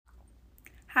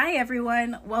Hi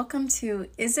everyone, welcome to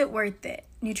Is It Worth It?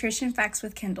 Nutrition Facts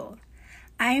with Kendall.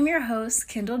 I am your host,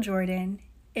 Kendall Jordan.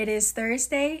 It is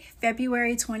Thursday,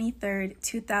 February 23rd,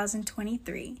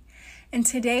 2023, and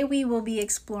today we will be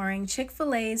exploring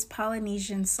Chick-fil-A's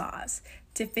Polynesian sauce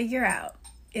to figure out,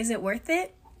 is it worth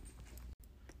it?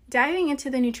 Diving into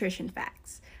the nutrition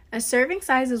facts, a serving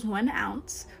size is 1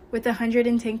 ounce with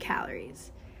 110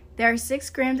 calories. There are 6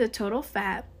 grams of total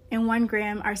fat and 1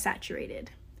 gram are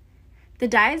saturated. The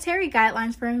Dietary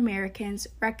Guidelines for Americans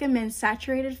recommend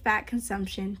saturated fat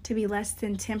consumption to be less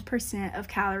than 10% of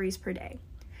calories per day.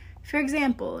 For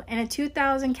example, in a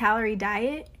 2,000 calorie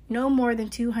diet, no more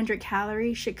than 200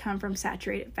 calories should come from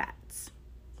saturated fats.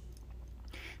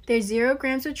 There's 0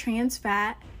 grams of trans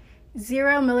fat,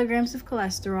 0 milligrams of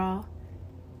cholesterol,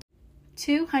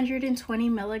 220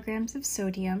 milligrams of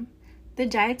sodium. The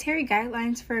Dietary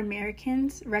Guidelines for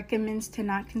Americans recommends to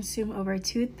not consume over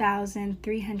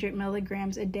 2,300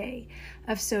 milligrams a day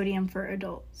of sodium for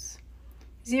adults.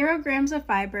 0 grams of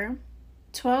fiber,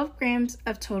 12 grams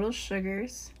of total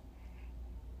sugars.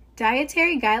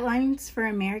 Dietary Guidelines for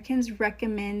Americans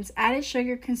recommends added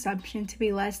sugar consumption to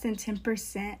be less than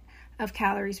 10% of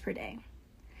calories per day.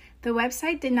 The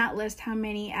website did not list how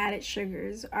many added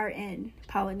sugars are in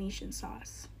Polynesian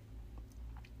sauce.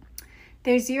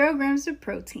 There's 0 grams of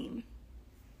protein.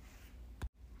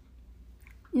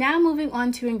 Now moving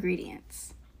on to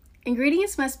ingredients.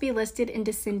 Ingredients must be listed in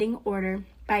descending order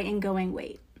by ingoing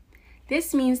weight.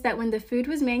 This means that when the food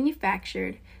was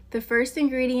manufactured, the first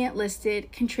ingredient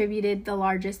listed contributed the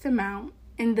largest amount,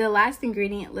 and the last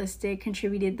ingredient listed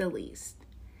contributed the least.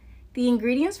 The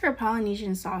ingredients for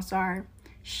Polynesian sauce are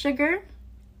sugar,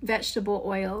 vegetable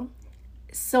oil,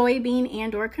 soybean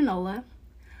and/or canola,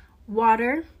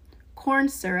 water, corn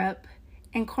syrup,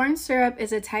 and corn syrup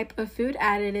is a type of food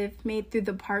additive made through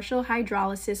the partial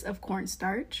hydrolysis of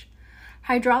cornstarch.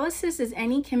 Hydrolysis is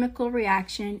any chemical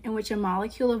reaction in which a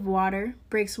molecule of water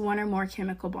breaks one or more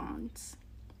chemical bonds.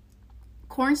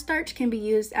 Cornstarch can be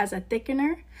used as a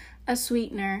thickener, a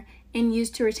sweetener, and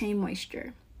used to retain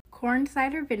moisture. Corn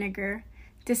cider vinegar,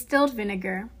 distilled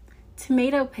vinegar,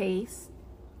 tomato paste,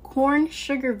 corn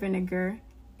sugar vinegar,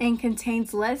 and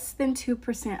contains less than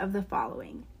 2% of the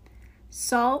following: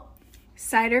 salt,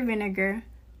 cider vinegar,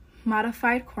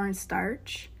 modified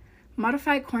cornstarch.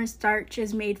 Modified cornstarch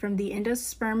is made from the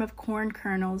endosperm of corn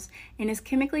kernels and is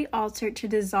chemically altered to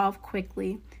dissolve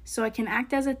quickly so it can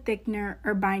act as a thickener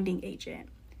or binding agent.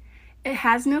 It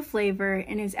has no flavor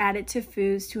and is added to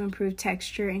foods to improve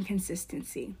texture and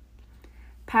consistency.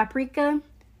 Paprika,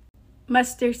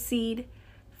 mustard seed,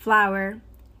 flour,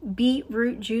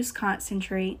 beetroot juice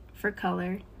concentrate for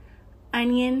color,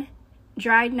 onion,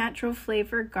 dried natural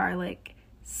flavor garlic,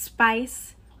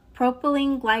 spice,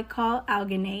 propylene glycol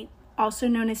alginate, also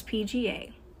known as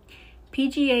PGA.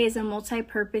 PGA is a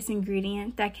multi-purpose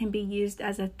ingredient that can be used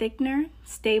as a thickener,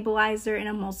 stabilizer, and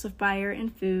emulsifier in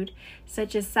food,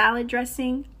 such as salad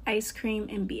dressing, ice cream,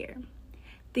 and beer.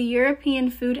 The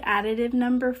European food additive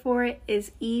number for it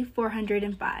is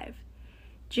E405.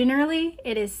 Generally,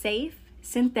 it is safe,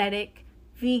 synthetic,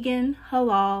 vegan,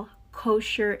 halal,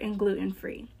 kosher, and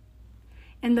gluten-free.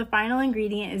 And the final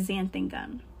ingredient is xanthan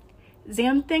gum.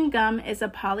 Xanthan gum is a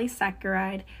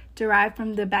polysaccharide derived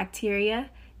from the bacteria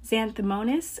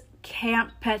Xanthomonas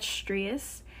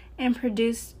campestris and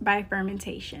produced by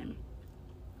fermentation.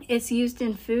 It's used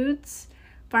in foods,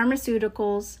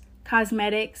 pharmaceuticals,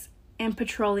 cosmetics, and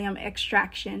petroleum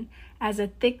extraction as a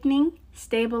thickening,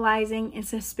 stabilizing, and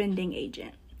suspending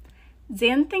agent.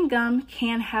 Xanthan gum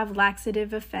can have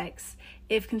laxative effects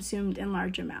if consumed in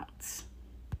large amounts.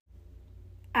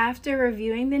 After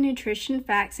reviewing the nutrition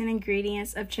facts and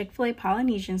ingredients of Chick-fil-A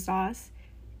Polynesian sauce,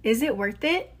 is it worth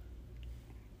it?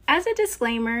 As a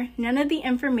disclaimer, none of the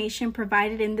information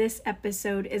provided in this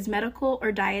episode is medical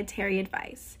or dietary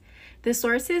advice. The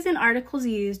sources and articles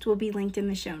used will be linked in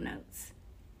the show notes.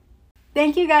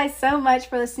 Thank you guys so much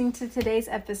for listening to today's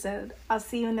episode. I'll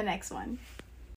see you in the next one.